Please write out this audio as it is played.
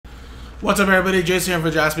What's up, everybody? Jason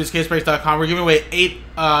here for JaspysCaseBreaks.com. We're giving away 8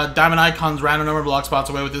 Diamond Icons random number block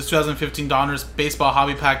spots away with this 2015 Donruss Baseball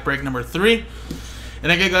Hobby Pack break number 3.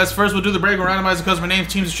 And again, guys, first we'll do the break. We'll randomize the customer names,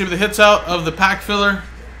 teams, distribute the hits out of the pack filler.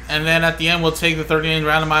 And then at the end, we'll take the 30 names,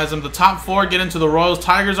 randomize them. The top 4 get into the Royals,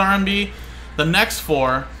 Tigers RNB. The next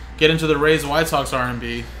 4 get into the Rays, White Sox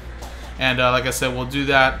RNB. And like I said, we'll do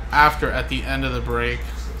that at the end of the break.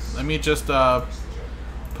 Let me just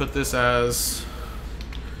put this as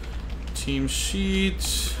team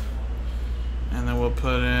sheet, and then we'll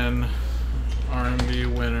put in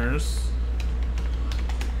RNB winners.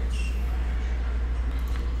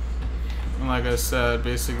 And like I said,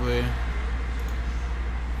 basically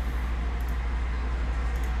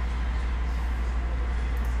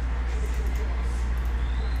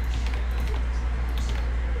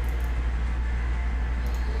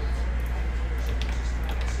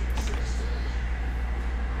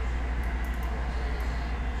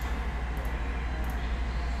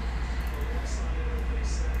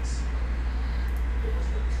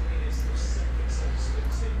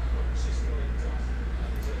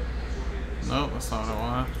nope, that's not what I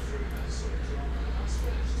wanted.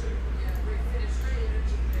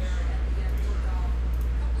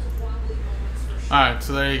 Alright,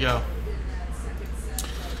 so there you go.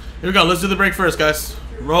 Here we go. Let's do the break first, guys.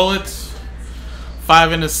 Roll it.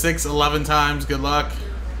 5 into 6, 11 times. Good luck.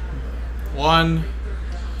 1,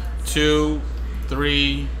 2,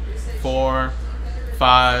 3, 4,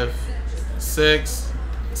 5, 6,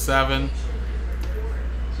 7,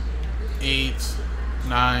 8,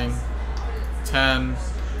 9, 10,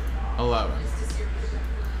 11.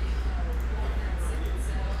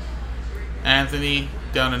 Anthony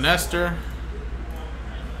down to Nestor.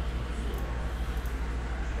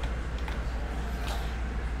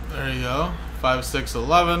 There you go. 5, 6,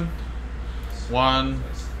 11. 1,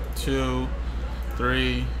 2,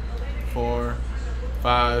 3, 4,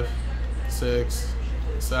 5, 6,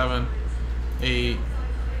 7, 8,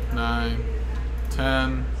 9,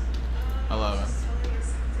 10, 11.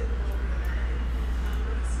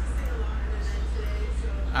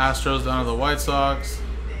 Astros down to the White Sox.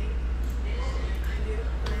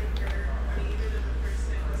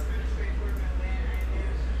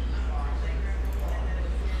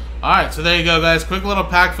 Alright, so there you go, guys. Quick little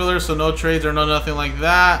pack filler, so no trades or no nothing like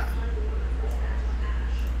that.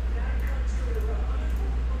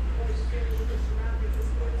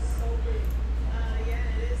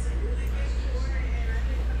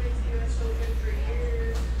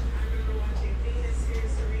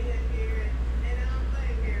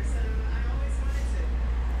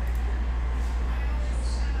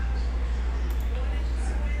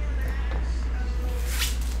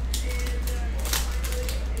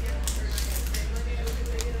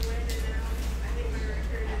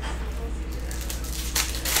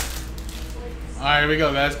 Alright, here we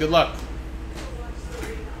go, guys. Good luck.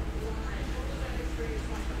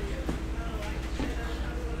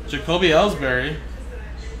 Jacoby Ellsbury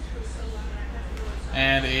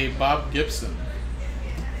and a Bob Gibson.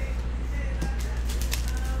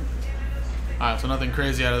 Alright, so nothing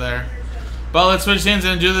crazy out of there. But let's switch hands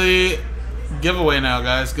and do the giveaway now,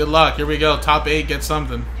 guys. Good luck. Here we go. Top 8, get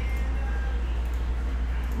something.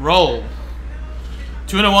 Roll.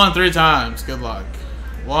 2 and a 1, 3 times. Good luck.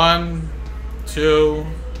 1, 2,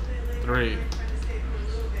 3.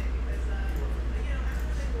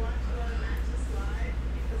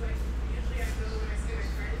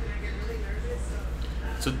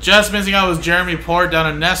 So just missing out was Jeremy Port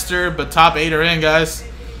down to Nestor, but top 8 are in, guys.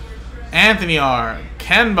 Anthony R,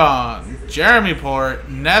 Ken Bond, Jeremy Port,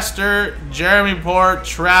 Nestor, Jeremy Port,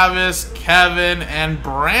 Travis, Kevin, and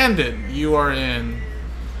Brandon. You are in.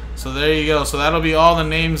 So there you go. So that'll be all the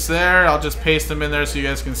names there. I'll just paste them in there so you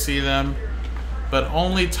guys can see them. But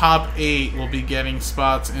only top 8 will be getting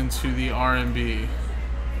spots into the RNB.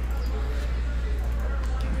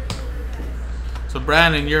 So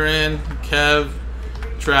Brandon, you're in. Kev,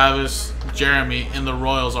 Travis, Jeremy in the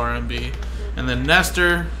Royals RNB. And then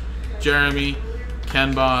Nestor, Jeremy,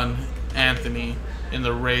 Ken Bond, Anthony in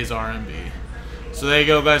the Rays RNB. So there you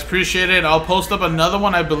go, guys. Appreciate it. I'll post up another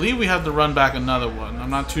one. I believe we have to run back another one. I'm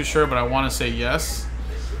not too sure, but I want to say yes.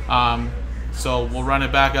 So we'll run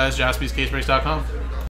it back, guys. JaspysCaseBreaks.com.